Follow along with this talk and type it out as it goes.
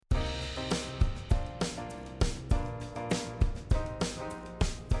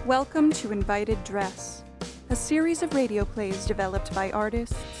Welcome to Invited Dress, a series of radio plays developed by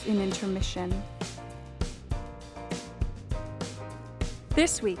artists in intermission.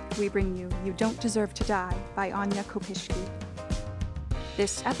 This week, we bring you You Don't Deserve to Die by Anya Kopishki.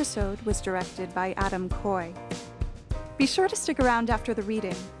 This episode was directed by Adam Coy. Be sure to stick around after the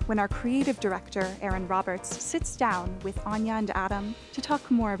reading when our creative director, Aaron Roberts, sits down with Anya and Adam to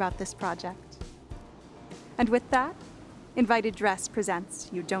talk more about this project. And with that, Invited Dress presents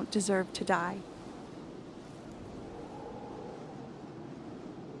You Don't Deserve to Die.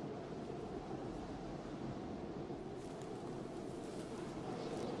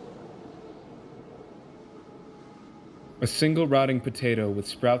 A single rotting potato with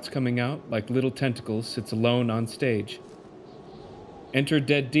sprouts coming out like little tentacles sits alone on stage. Enter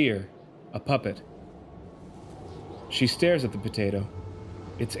Dead Deer, a puppet. She stares at the potato.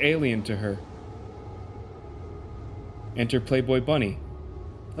 It's alien to her. Enter Playboy Bunny,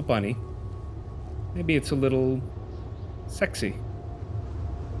 a bunny. Maybe it's a little sexy.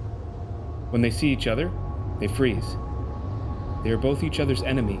 When they see each other, they freeze. They are both each other's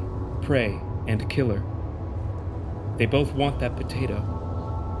enemy, prey, and killer. They both want that potato.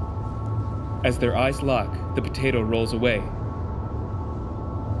 As their eyes lock, the potato rolls away.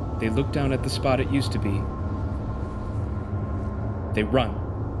 They look down at the spot it used to be. They run.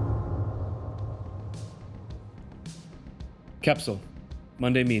 Kepsel,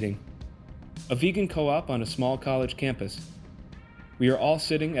 Monday meeting. A vegan co-op on a small college campus. We are all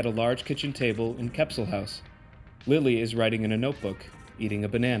sitting at a large kitchen table in Kepsel House. Lily is writing in a notebook, eating a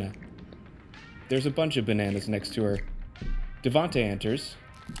banana. There's a bunch of bananas next to her. Devante enters.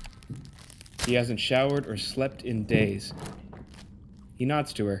 He hasn't showered or slept in days. He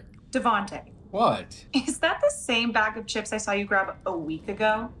nods to her. Devante. What? Is that the same bag of chips I saw you grab a week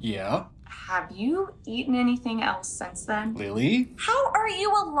ago? Yeah? Have you eaten anything else since then? Lily? How are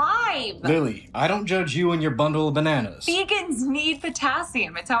you alive? Lily, I don't judge you and your bundle of bananas. Vegans need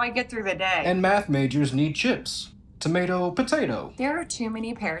potassium. It's how I get through the day. And math majors need chips. Tomato, potato. There are too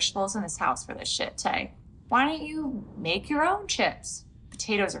many perishables in this house for this shit, Tay. Why don't you make your own chips?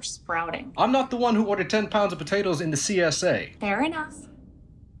 Potatoes are sprouting. I'm not the one who ordered 10 pounds of potatoes in the CSA. Fair enough.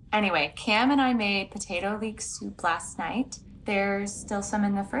 Anyway, Cam and I made potato leek soup last night. There's still some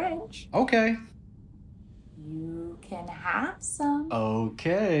in the fridge. Okay. You can have some.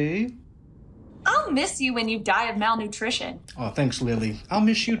 Okay. I'll miss you when you die of malnutrition. Oh, thanks, Lily. I'll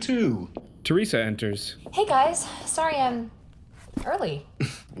miss you too. Teresa enters. Hey guys, sorry I'm early.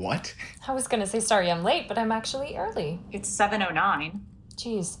 What? I was gonna say sorry I'm late, but I'm actually early. It's 7:09.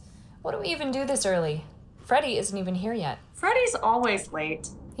 Jeez, what do we even do this early? Freddie isn't even here yet. Freddie's always late.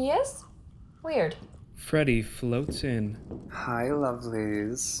 He is? Weird. Freddie floats in. Hi,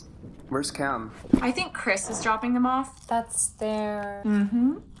 lovelies. Where's Cam? I think Chris is dropping them off. That's their...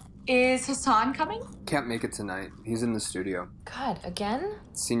 Mm-hmm. Is Hassan coming? Can't make it tonight. He's in the studio. God, again?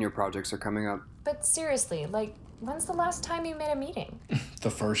 Senior projects are coming up. But seriously, like, when's the last time you made a meeting?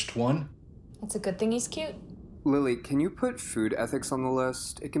 The first one? It's a good thing he's cute. Lily, can you put food ethics on the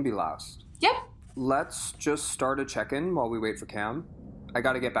list? It can be last. Yep. Let's just start a check-in while we wait for Cam. I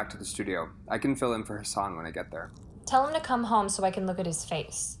gotta get back to the studio. I can fill in for Hassan when I get there. Tell him to come home so I can look at his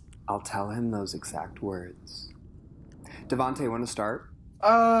face. I'll tell him those exact words. Devante, want to start?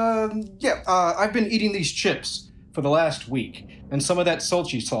 I've been eating these chips for the last week, and some of that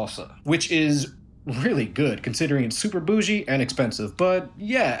Solchi salsa, which is really good considering it's super bougie and expensive. But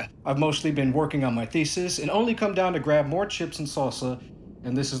yeah, I've mostly been working on my thesis and only come down to grab more chips and salsa,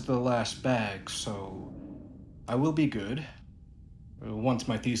 and this is the last bag, so I will be good. Once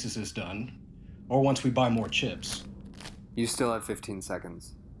my thesis is done, or once we buy more chips. You still have 15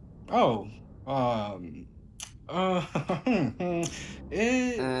 seconds. Oh,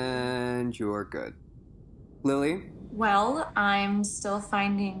 And you're good. Lily? Well, I'm still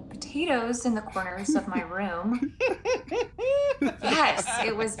finding potatoes in the corners of my room. Yes,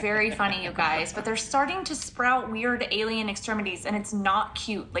 it was very funny, you guys, but they're starting to sprout weird alien extremities, and it's not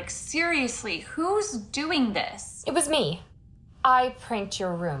cute. Like, seriously, who's doing this? It was me. I pranked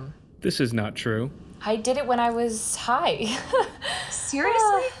your room. This is not true. I did it when I was high.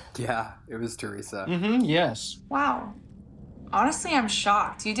 Seriously? Yeah, it was Teresa. yes. Wow. Honestly, I'm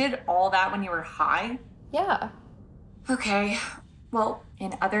shocked. You did all that when you were high? Yeah. Okay. Well,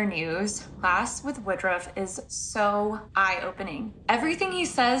 in other news, class with Woodruff is so eye-opening. Everything he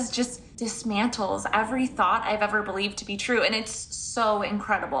says just dismantles every thought I've ever believed to be true, and it's so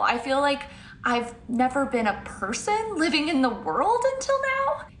incredible. I feel like I've never been a person living in the world until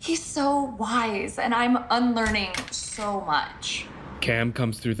now. He's so wise, and I'm unlearning so much. Cam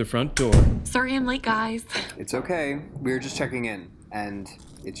comes through the front door. Sorry I'm late, guys. It's okay. We were just checking in. And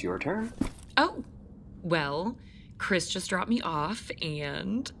it's your turn? Oh, well, Chris just dropped me off,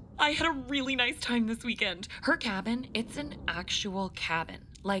 and I had a really nice time this weekend. Her cabin, it's an actual cabin.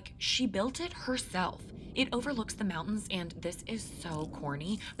 Like, she built it herself. It overlooks the mountains, and this is so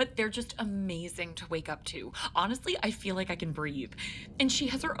corny, but they're just amazing to wake up to. Honestly, I feel like I can breathe. And she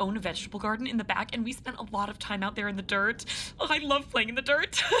has her own vegetable garden in the back, and we spent a lot of time out there in the dirt. Oh, I love playing in the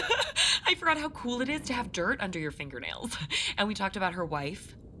dirt. I forgot how cool it is to have dirt under your fingernails. And we talked about her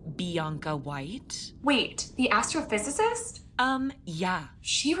wife, Bianca White. Wait, the astrophysicist? Yeah.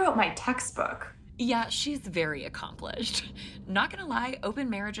 She wrote my textbook. Yeah, she's very accomplished. Not gonna lie, open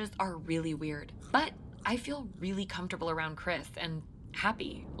marriages are really weird, but I feel really comfortable around Chris and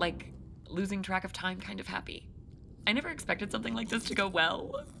happy, like losing track of time kind of happy. I never expected something like this to go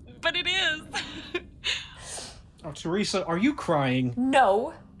well, but it is. Oh, Teresa, are you crying?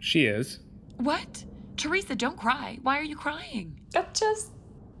 No. She is. What? Teresa, don't cry. Why are you crying? Just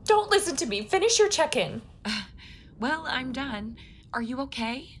don't listen to me. Finish your check-in. Well, I'm done. Are you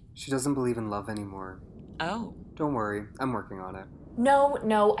okay? She doesn't believe in love anymore. Oh. Don't worry, I'm working on it.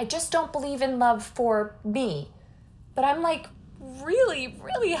 No, I just don't believe in love for me. But I'm like really,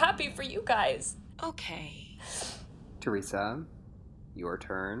 really happy for you guys. Okay. Teresa, your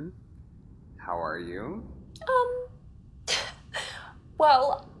turn. How are you?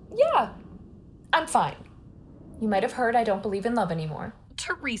 Well, yeah, I'm fine. You might have heard I don't believe in love anymore.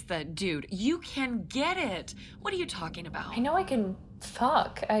 Teresa, dude, you can get it. What are you talking about? I know I can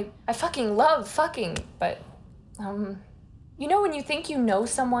fuck. I fucking love fucking, but, you know when you think you know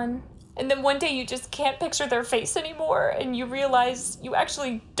someone, and then one day you just can't picture their face anymore, and you realize you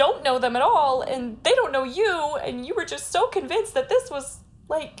actually don't know them at all, and they don't know you, and you were just so convinced that this was,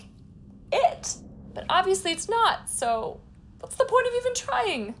 like, it. But obviously it's not, so what's the point of even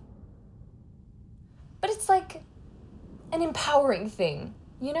trying? But it's like an empowering thing,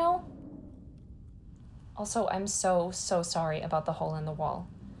 you know? Also, I'm so sorry about the hole in the wall.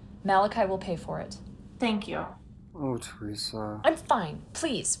 Malachi will pay for it. Thank you. Oh, Teresa. I'm fine.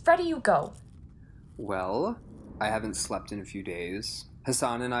 Please, Freddie, you go. Well, I haven't slept in a few days.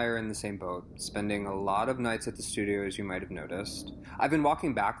 Hassan and I are in the same boat, spending a lot of nights at the studio, as you might have noticed. I've been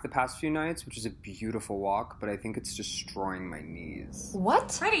walking back the past few nights, which is a beautiful walk, but I think it's destroying my knees.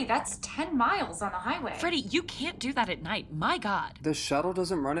 What? Freddie, that's 10 miles on the highway. Freddie, you can't do that at night. My God. The shuttle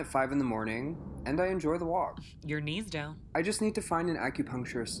doesn't run at 5 in the morning, and I enjoy the walk. Your knees don't. I just need to find an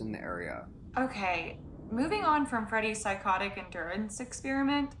acupuncturist in the area. Okay, moving on from Freddie's psychotic endurance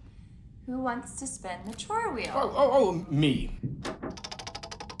experiment, who wants to spin the chore wheel? Me.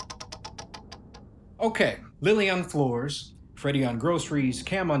 Okay, Lily on floors, Freddie on groceries,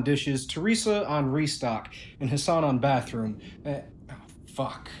 Cam on dishes, Teresa on restock, and Hassan on bathroom.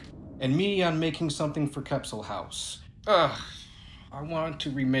 Fuck. And me on making something for Capsule House. Ugh. I want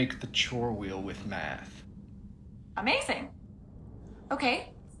to remake the chore wheel with math. Amazing.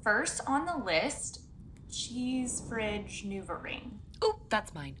 Okay, first on the list, cheese fridge Nuva ring. Oh,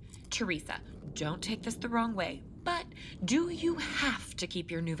 that's mine. Teresa, don't take this the wrong way, but do you have to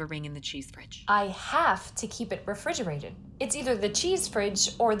keep your Nuva ring in the cheese fridge? I have to keep it refrigerated. It's either the cheese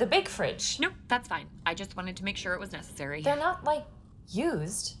fridge or the big fridge. Nope, that's fine. I just wanted to make sure it was necessary. They're not, like,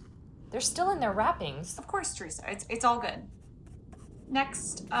 used. They're still in their wrappings. Of course, Teresa, it's all good.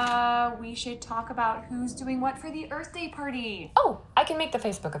 Next, we should talk about who's doing what for the Earth Day party. Oh, I can make the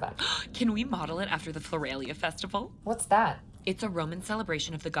Facebook event. Can we model it after the Floralia Festival? What's that? It's a Roman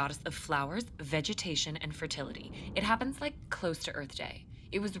celebration of the goddess of flowers, vegetation, and fertility. It happens like close to Earth Day.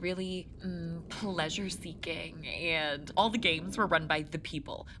 It was really pleasure-seeking, and all the games were run by the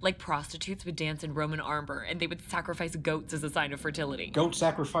people. Like prostitutes would dance in Roman armor, and they would sacrifice goats as a sign of fertility. Goat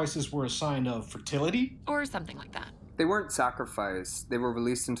sacrifices were a sign of fertility? Or something like that. They weren't sacrificed. They were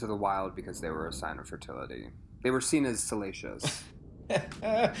released into the wild because they were a sign of fertility. They were seen as salacious.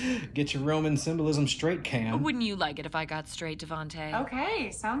 Get your Roman symbolism straight, Cam. Wouldn't you like it if I got straight, Devante? Okay,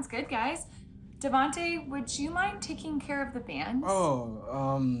 sounds good, guys. Devante, would you mind taking care of the band?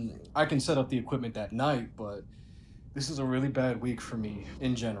 I can set up the equipment that night, but this is a really bad week for me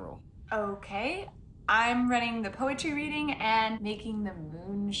in general. Okay, I'm running the poetry reading and making the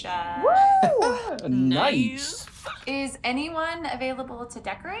moonshine. Woo! Nice. Is anyone available to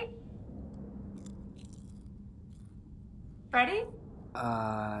decorate? Freddie?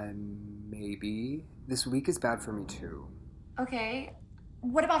 Maybe. This week is bad for me too. Okay,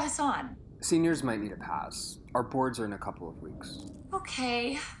 what about Hassan? Seniors might need a pass. Our boards are in a couple of weeks.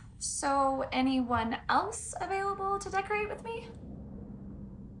 Okay, so anyone else available to decorate with me?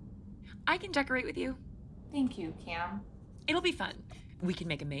 I can decorate with you. Thank you, Cam. It'll be fun. We can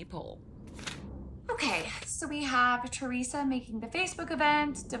make a maypole. Okay, So we have Teresa making the Facebook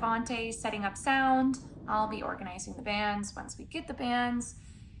event, Devante setting up sound. I'll be organizing the bands once we get the bands,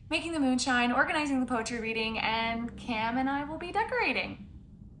 making the moonshine, organizing the poetry reading, and Cam and I will be decorating.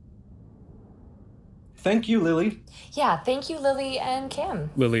 Thank you, Lily. Yeah, thank you, Lily and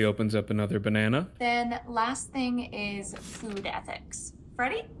Cam. Lily opens up another banana. Then last thing is food ethics.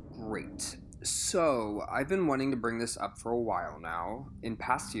 Freddie? Great. So, I've been wanting to bring this up for a while now. In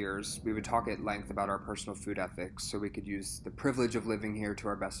past years, we would talk at length about our personal food ethics so we could use the privilege of living here to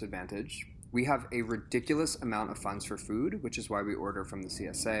our best advantage. We have a ridiculous amount of funds for food, which is why we order from the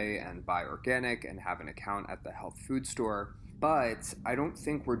CSA and buy organic and have an account at the health food store. But I don't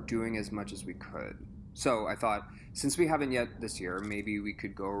think we're doing as much as we could. So I thought, since we haven't yet this year, maybe we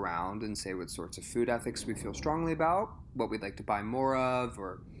could go around and say what sorts of food ethics we feel strongly about, what we'd like to buy more of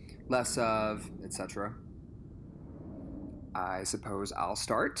or less of, etc. I suppose I'll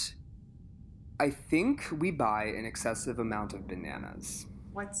start. I think we buy an excessive amount of bananas.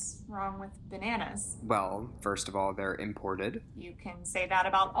 What's wrong with bananas? Well, first of all, they're imported. You can say that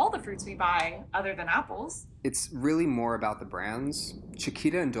about all the fruits we buy, other than apples. It's really more about the brands.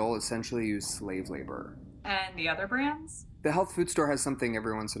 Chiquita and Dole essentially use slave labor. And the other brands? The health food store has something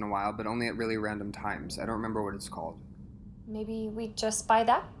every once in a while, but only at really random times. I don't remember what it's called. Maybe we just buy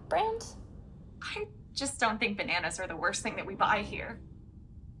that brand? I just don't think bananas are the worst thing that we buy here.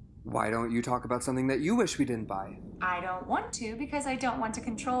 Why don't you talk about something that you wish we didn't buy? I don't want to because I don't want to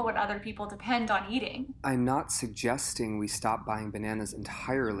control what other people depend on eating. I'm not suggesting we stop buying bananas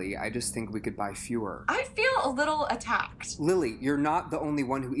entirely. I just think we could buy fewer. I feel a little attacked. Lily, you're not the only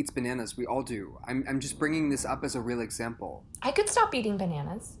one who eats bananas. We all do. I'm just bringing this up as a real example. I could stop eating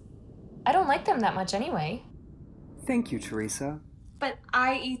bananas. I don't like them that much anyway. Thank you, Teresa. But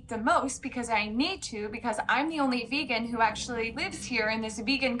I eat the most because I need to, because I'm the only vegan who actually lives here in this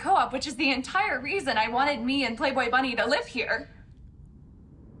vegan co-op, which is the entire reason I wanted me and Playboy Bunny to live here.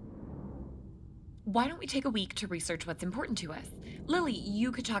 Why don't we take a week to research what's important to us? Lily,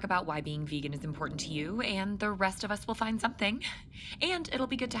 you could talk about why being vegan is important to you, and the rest of us will find something. And it'll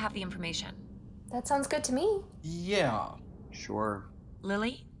be good to have the information. That sounds good to me. Yeah. Sure.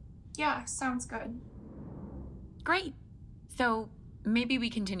 Lily? Yeah, sounds good. Great. So maybe we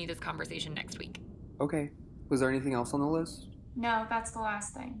continue this conversation next week. Okay. Was there anything else on the list? No, that's the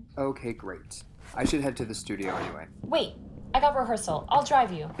last thing. Okay, great. I should head to the studio anyway. Wait, I got rehearsal. I'll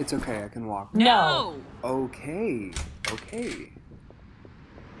drive you. It's okay, I can walk. No! Okay.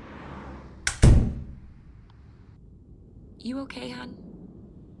 You okay, hon?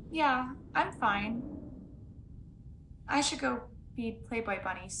 Yeah, I'm fine. I should go feed Playboy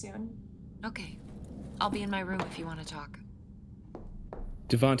Bunny soon. Okay. I'll be in my room if you want to talk.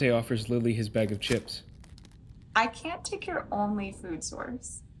 Devante offers Lily his bag of chips. I can't take your only food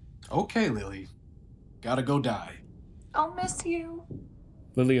source. Okay, Lily. Gotta go die. I'll miss you.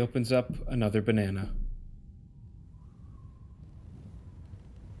 Lily opens up another banana.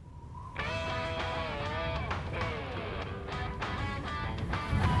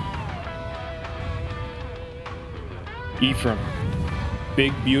 Ephraim.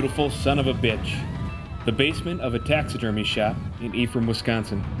 Big, beautiful son of a bitch. The basement of a taxidermy shop in Ephraim,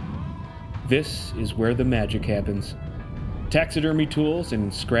 Wisconsin. This is where the magic happens. Taxidermy tools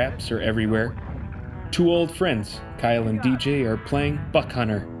and scraps are everywhere. Two old friends, Kyle and DJ, are playing Buck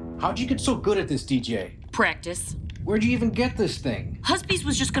Hunter. How'd you get so good at this, DJ? Practice. Where'd you even get this thing? Husby's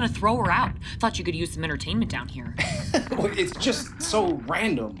was just gonna throw her out. Thought you could use some entertainment down here. Well, it's just so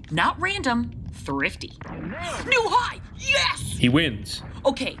random. Not random, thrifty. New high! Yes! He wins.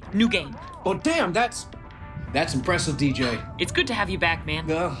 Okay, new game. Oh, damn, that's impressive, DJ. It's good to have you back, man.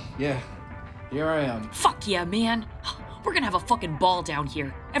 Yeah. Here I am. Fuck yeah, man. We're gonna have a fucking ball down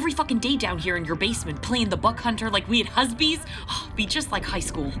here. Every fucking day down here in your basement playing the Buck Hunter like we had Husby's. Be just like high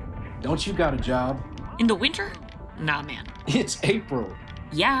school. Don't you got a job? In the winter? Nah, man. It's April.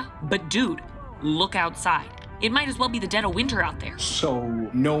 Yeah, but dude, look outside. It might as well be the dead of winter out there. So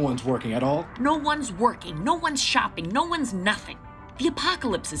no one's working at all? No one's working, no one's shopping, no one's nothing. The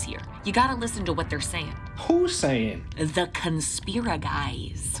apocalypse is here. You gotta listen to what they're saying. Who's saying? The Conspira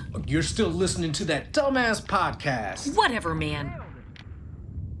guys. You're still listening to that dumbass podcast. Whatever, man.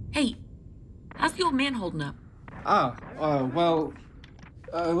 Hey, how's the old man holding up? Well,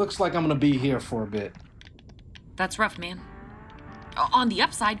 looks like I'm gonna be here for a bit. That's rough, man. On the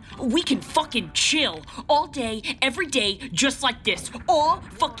upside, we can fucking chill all day, every day, just like this. All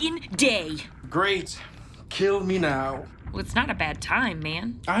fucking day. Great. Kill me now. Well, it's not a bad time,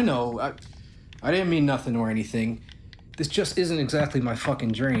 man. I know. I didn't mean nothing or anything. This just isn't exactly my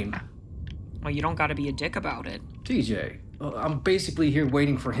fucking dream. Well, you don't gotta be a dick about it. TJ, I'm basically here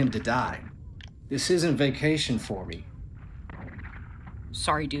waiting for him to die. This isn't vacation for me.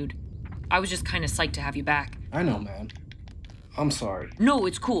 Sorry, dude. I was just kind of psyched to have you back. I know, man. I'm sorry. No,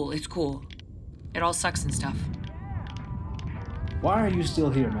 it's cool. It's cool. It all sucks and stuff. Why are you still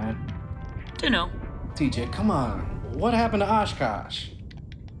here, man? Dunno. TJ, come on. What happened to Oshkosh?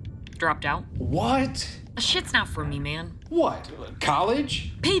 Dropped out. What? Shit's not for me, man. What?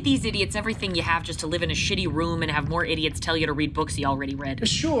 College? Pay these idiots everything you have just to live in a shitty room and have more idiots tell you to read books you already read.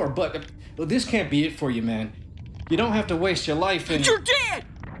 Sure, but this can't be it for you, man. You don't have to waste your life in... You're dead!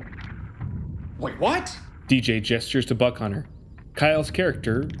 Wait, what? DJ gestures to Buck Hunter. Kyle's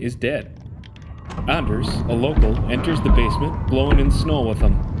character is dead. Anders, a local, enters the basement, blowing in snow with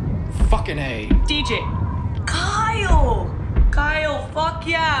him. Fucking A. DJ. Kyle! Kyle, fuck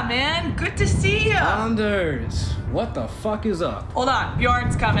yeah, man. Good to see ya. Anders, what the fuck is up? Hold on,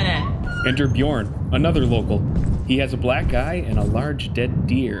 Bjorn's coming in. Enter Bjorn, another local. He has a black eye and a large dead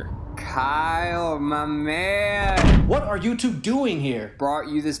deer. Kyle, my man. What are you two doing here? Brought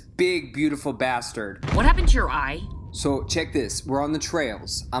you this big, beautiful bastard. What happened to your eye? So, check this. We're on the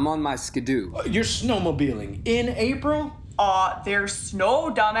trails. I'm on my skidoo. You're snowmobiling in April? There's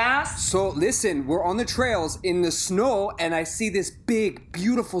snow, dumbass. So, listen, we're on the trails in the snow, and I see this big,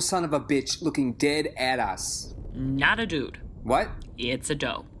 beautiful son of a bitch looking dead at us. Not a dude. What? It's a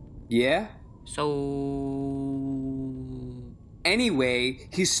doe. Yeah? So... Anyway,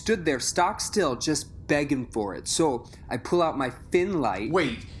 he stood there stock still, just begging for it. So, I pull out my fin light.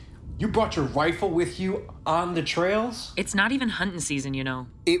 Wait, you brought your rifle with you on the trails? It's not even hunting season, you know.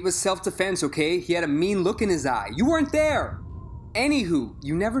 It was self-defense, okay? He had a mean look in his eye. You weren't there! Anywho,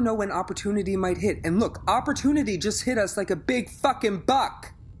 you never know when opportunity might hit. And look, opportunity just hit us like a big fucking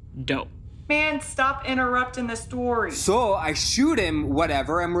buck. Dope. Man, stop interrupting the story. So I shoot him,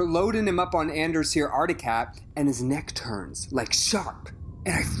 whatever, and we're loading him up on Anders here, Articat, and his neck turns, like sharp.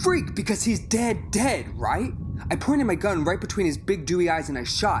 And I freak because he's dead, right? I pointed my gun right between his big dewy eyes and I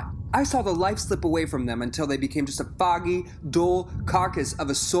shot. I saw the life slip away from them until they became just a foggy, dull carcass of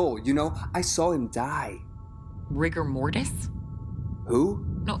a soul, you know? I saw him die. Rigor mortis? Who?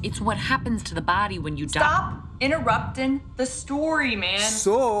 No, it's what happens to the body when you die. Stop interrupting the story, man.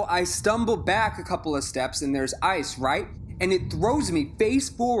 So I stumble back a couple of steps and there's ice, right? And it throws me face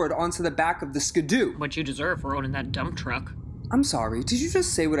forward onto the back of the skidoo. What you deserve for owning that dump truck. I'm sorry, did you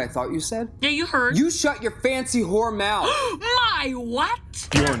just say what I thought you said? Yeah, you heard. You shut your fancy whore mouth. My what?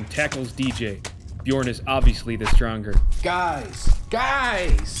 Bjorn tackles DJ. Bjorn is obviously the stronger. Guys!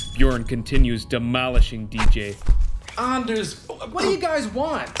 Bjorn continues demolishing DJ. Anders, what do you guys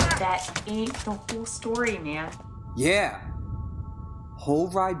want? That ain't the whole story, man. Yeah. Whole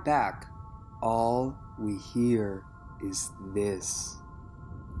ride back, all we hear is this.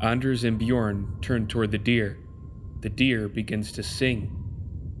 Anders and Bjorn turn toward the deer. The deer begins to sing.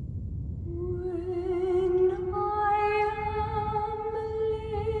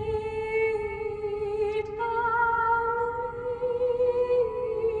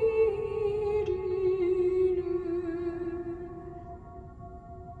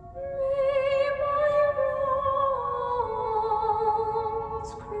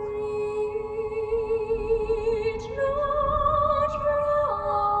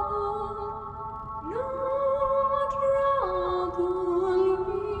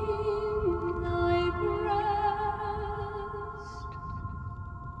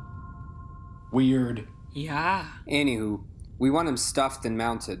 Weird. Yeah. Anywho, we want him stuffed and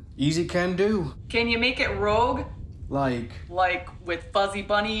mounted. Easy can do. Can you make it rogue? Like, with fuzzy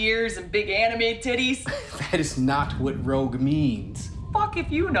bunny ears and big anime titties? that is not what rogue means. Fuck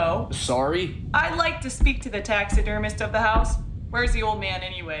if you know. Sorry? I'd like to speak to the taxidermist of the house. Where's the old man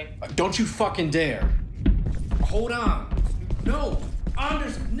anyway? Don't you fucking dare. Hold on. No!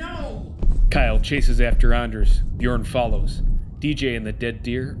 Anders, no! Kyle chases after Anders. Bjorn follows. DJ and the dead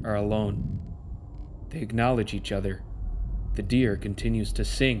deer are alone. They acknowledge each other. The deer continues to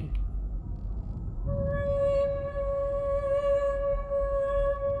sing.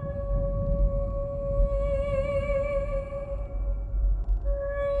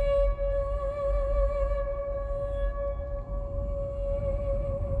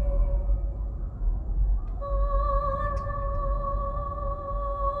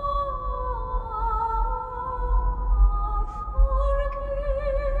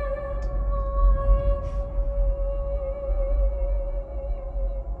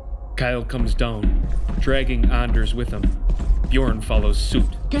 Kyle comes down, dragging Anders with him. Bjorn follows suit.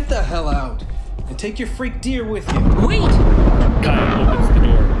 Get the hell out! And take your freak deer with you. Wait! Kyle opens the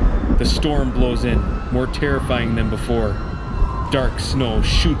door. The storm blows in, more terrifying than before. Dark snow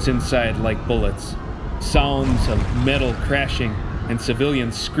shoots inside like bullets. Sounds of metal crashing and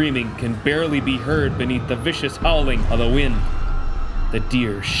civilians screaming can barely be heard beneath the vicious howling of the wind. The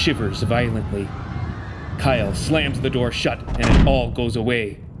deer shivers violently. Kyle slams the door shut and it all goes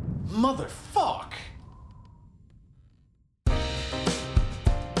away. Motherfuck!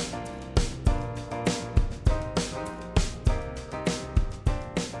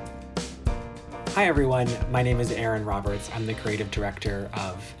 Hi everyone, my name is Aaron Roberts. I'm the creative director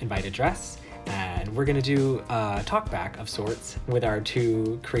of Invited Dress, and we're gonna do a talkback of sorts with our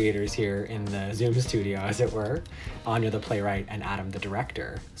two creators here in the Zoom studio, as it were, Anya the playwright and Adam the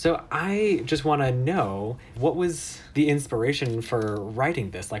director. So I just wanna know, what was the inspiration for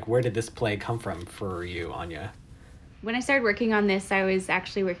writing this? Like, where did this play come from for you, Anya? When I started working on this, I was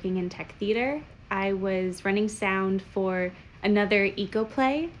actually working in tech theater. I was running sound for another eco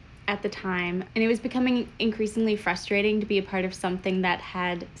play at the time, and it was becoming increasingly frustrating to be a part of something that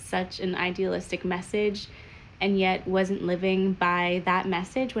had such an idealistic message and yet wasn't living by that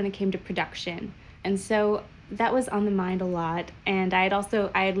message when it came to production. And so that was on the mind a lot. And I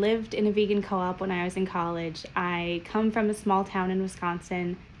had lived in a vegan co-op when I was in college. I come from a small town in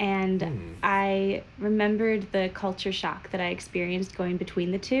Wisconsin, and I remembered the culture shock that I experienced going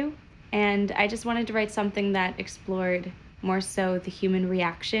between the two. And I just wanted to write something that explored more so the human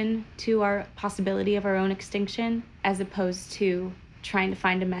reaction to our possibility of our own extinction, as opposed to trying to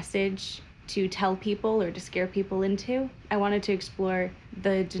find a message to tell people or to scare people into. I wanted to explore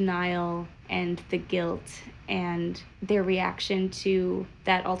the denial and the guilt and their reaction to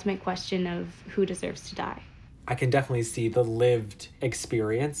that ultimate question of who deserves to die. I can definitely see the lived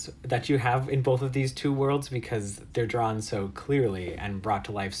experience that you have in both of these two worlds because they're drawn so clearly and brought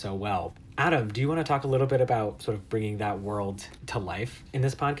to life so well. Adam, do you want to talk a little bit about sort of bringing that world to life in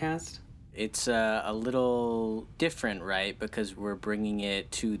this podcast? It's a little different, right? Because we're bringing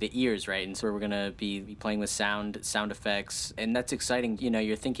it to the ears, right? And so we're going to be playing with sound effects. And that's exciting. You know,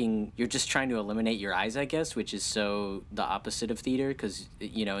 you're just trying to eliminate your eyes, I guess, which is so the opposite of theater. Because,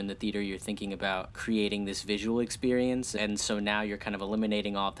 you know, in the theater, you're thinking about creating this visual experience. And so now you're kind of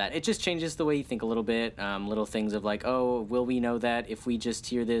eliminating all of that. It just changes the way you think a little bit. Little things of like, oh, will we know that if we just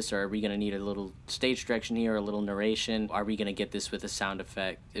hear this? Or are we going to need a little stage direction here, or a little narration? Are we going to get this with a sound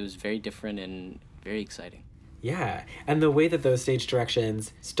effect? It was very different and very exciting. Yeah, and the way that those stage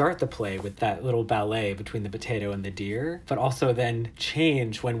directions start the play with that little ballet between the potato and the deer, but also then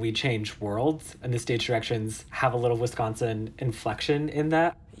change when we change worlds, and the stage directions have a little Wisconsin inflection in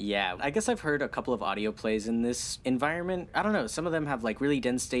that. Yeah, I guess I've heard a couple of audio plays in this environment. I don't know, some of them have like really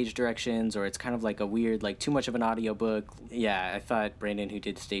dense stage directions, or it's kind of like a weird, like too much of an audiobook. Yeah, I thought Brandon, who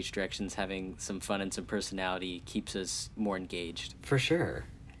did stage directions, having some fun and some personality keeps us more engaged. For sure.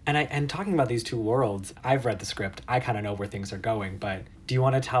 And talking about these two worlds, I've read the script. I kind of know where things are going, but do you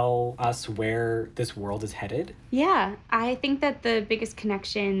want to tell us where this world is headed? Yeah, I think that the biggest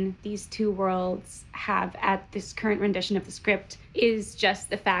connection these two worlds have at this current rendition of the script is just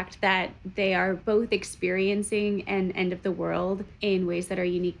the fact that they are both experiencing an end of the world in ways that are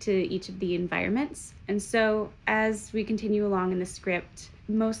unique to each of the environments. And so as we continue along in the script,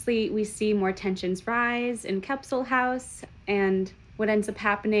 mostly we see more tensions rise in Capsule House, and what ends up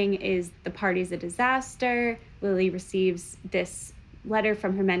happening is the party's a disaster. Lily receives this letter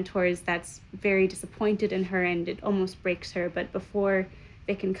from her mentors that's very disappointed in her, and it almost breaks her. But before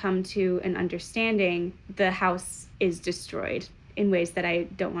they can come to an understanding, the house is destroyed in ways that I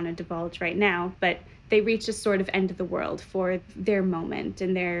don't want to divulge right now. But they reach a sort of end of the world for their moment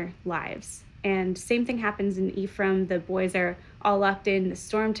in their lives. And same thing happens in Ephraim. The boys are all locked in the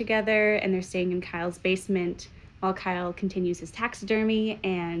storm together, and they're staying in Kyle's basement while Kyle continues his taxidermy,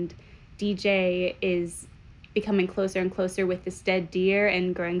 and DJ is becoming closer and closer with this dead deer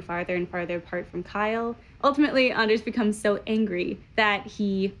and growing farther and farther apart from Kyle. Ultimately, Anders becomes so angry that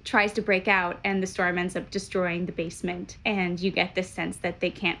he tries to break out, and the storm ends up destroying the basement, and you get this sense that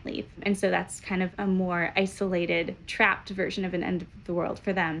they can't leave. And so that's kind of a more isolated, trapped version of an end of the world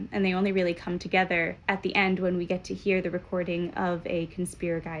for them, and they only really come together at the end when we get to hear the recording of a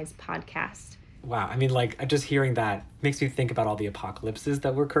Conspira Guys podcast. Wow, I mean, like, just hearing that makes me think about all the apocalypses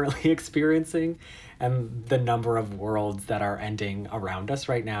that we're currently experiencing and the number of worlds that are ending around us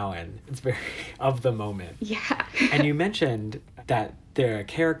right now, and it's very of the moment. Yeah. And you mentioned that the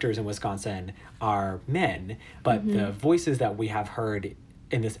characters in Wisconsin are men, but the voices that we have heard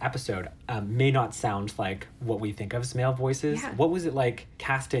in this episode may not sound like what we think of as male voices. Yeah. What was it like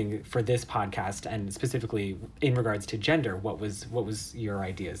casting for this podcast, and specifically in regards to gender? What was your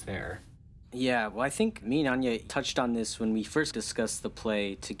ideas there? Yeah, well, I think me and Anya touched on this when we first discussed the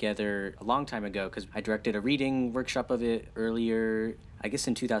play together a long time ago, because I directed a reading workshop of it earlier, I guess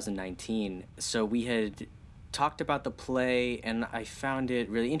in 2019. So we had talked about the play, and I found it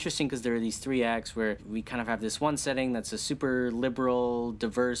really interesting because there are these 3 acts where we kind of have this one setting that's a super liberal,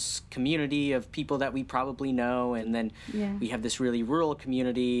 diverse community of people that we probably know, and then we have this really rural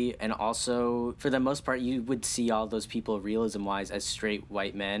community, and also, for the most part, you would see all those people realism-wise as straight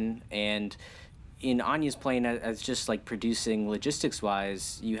white men, and in Anya's plane, as just like producing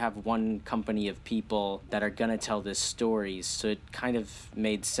logistics-wise, you have one company of people that are gonna tell this story, so it kind of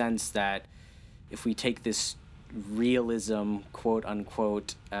made sense that if we take this realism,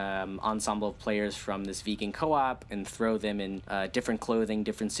 quote-unquote, ensemble of players from this vegan co-op and throw them in different clothing,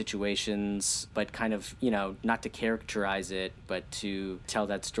 different situations, but kind of, not to characterize it, but to tell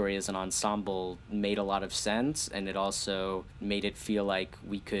that story as an ensemble made a lot of sense, and it also made it feel like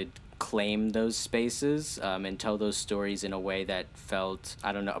we could claim those spaces and tell those stories in a way that felt,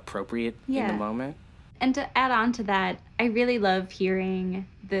 appropriate in the moment. And to add on to that, I really love hearing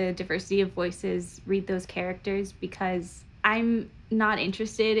the diversity of voices read those characters, because I'm not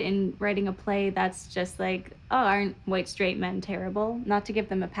interested in writing a play that's just like, oh, aren't white straight men terrible? Not to give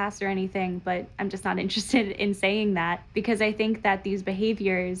them a pass or anything, but I'm just not interested in saying that, because I think that these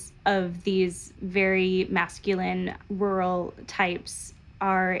behaviors of these very masculine rural types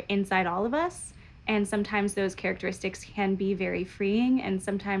are inside all of us. And sometimes those characteristics can be very freeing, and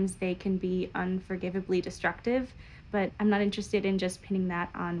sometimes they can be unforgivably destructive. But I'm not interested in just pinning that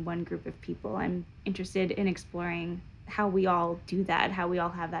on one group of people. I'm interested in exploring how we all do that, how we all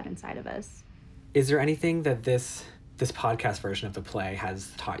have that inside of us. Is there anything that this podcast version of the play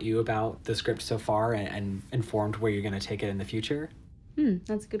has taught you about the script so far and informed where you're going to take it in the future?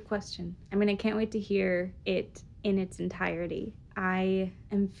 That's a good question. I can't wait to hear it in its entirety. I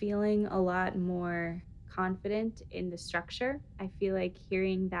am feeling a lot more confident in the structure. I feel like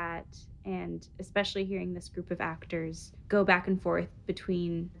hearing that, and especially hearing this group of actors go back and forth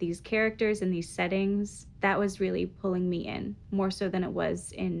between these characters and these settings, that was really pulling me in, more so than it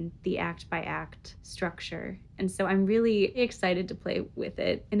was in the act by act structure. And so I'm really excited to play with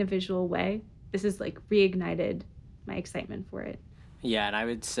it in a visual way. This has reignited my excitement for it. Yeah, and I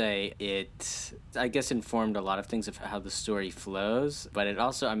would say it, informed a lot of things of how the story flows, but it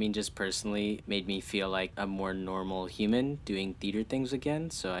also, just personally made me feel like a more normal human doing theater things again,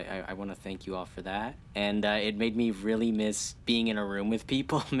 so I want to thank you all for that. And it made me really miss being in a room with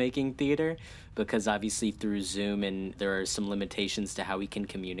people making theater, because obviously through Zoom and there are some limitations to how we can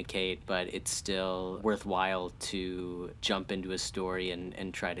communicate, but it's still worthwhile to jump into a story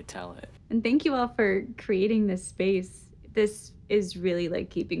and try to tell it. And thank you all for creating this space. This is really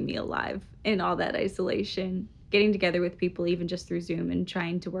keeping me alive in all that isolation. Getting together with people, even just through Zoom, and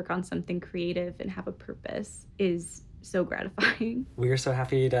trying to work on something creative and have a purpose is so gratifying. We are so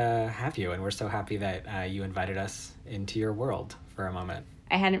happy to have you, and we're so happy that you invited us into your world for a moment.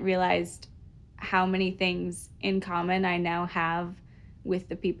 I hadn't realized how many things in common I now have with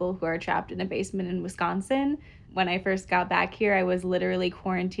the people who are trapped in a basement in Wisconsin. When I first got back here, I was literally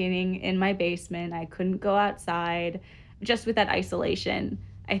quarantining in my basement. I couldn't go outside. Just with that isolation,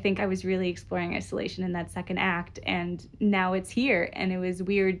 I think I was really exploring isolation in that second act, and now it's here, and it was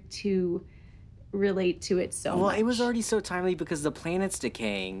weird to relate to it so much. Well, it was already so timely because the planet's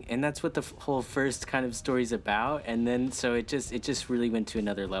decaying, and that's what the whole first kind of story's about, and then so it just really went to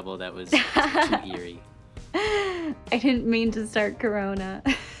another level that was too eerie. I didn't mean to start Corona.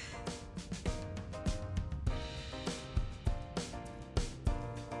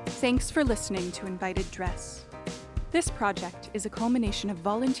 Thanks for listening to Invited Dress. This project is a culmination of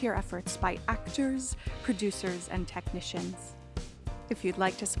volunteer efforts by actors, producers, and technicians. If you'd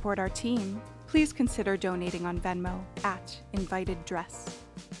like to support our team, please consider donating on Venmo @InvitedDress.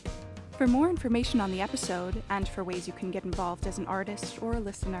 For more information on the episode and for ways you can get involved as an artist or a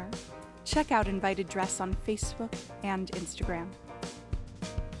listener, check out Invited Dress on Facebook and Instagram.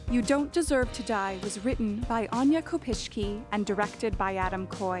 You Don't Deserve to Die was written by Anya Kopishki and directed by Adam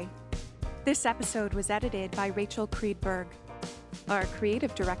Coy. This episode was edited by Rachel Creedberg. Our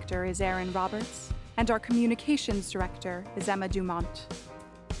creative director is Aaron Roberts, and our communications director is Emma Dumont.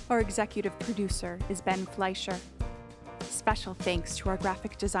 Our executive producer is Ben Fleischer. Special thanks to our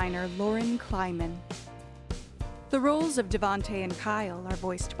graphic designer, Lauren Kleiman. The roles of Devante and Kyle are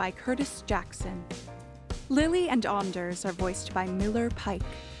voiced by Curtis Jackson. Lily and Anders are voiced by Miller Pike.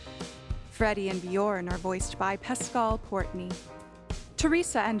 Freddie and Bjorn are voiced by Pascal Portney.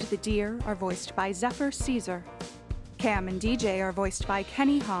 Teresa and the Deer are voiced by Zephyr Caesar. Cam and DJ are voiced by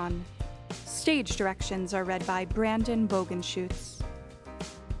Kenny Hahn. Stage directions are read by Brandon Bogenschutz.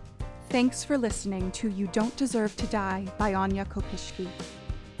 Thanks for listening to You Don't Deserve to Die by Anya Kopishki.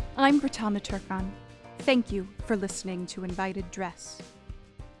 I'm Britanna Turkan. Thank you for listening to Invited Dress.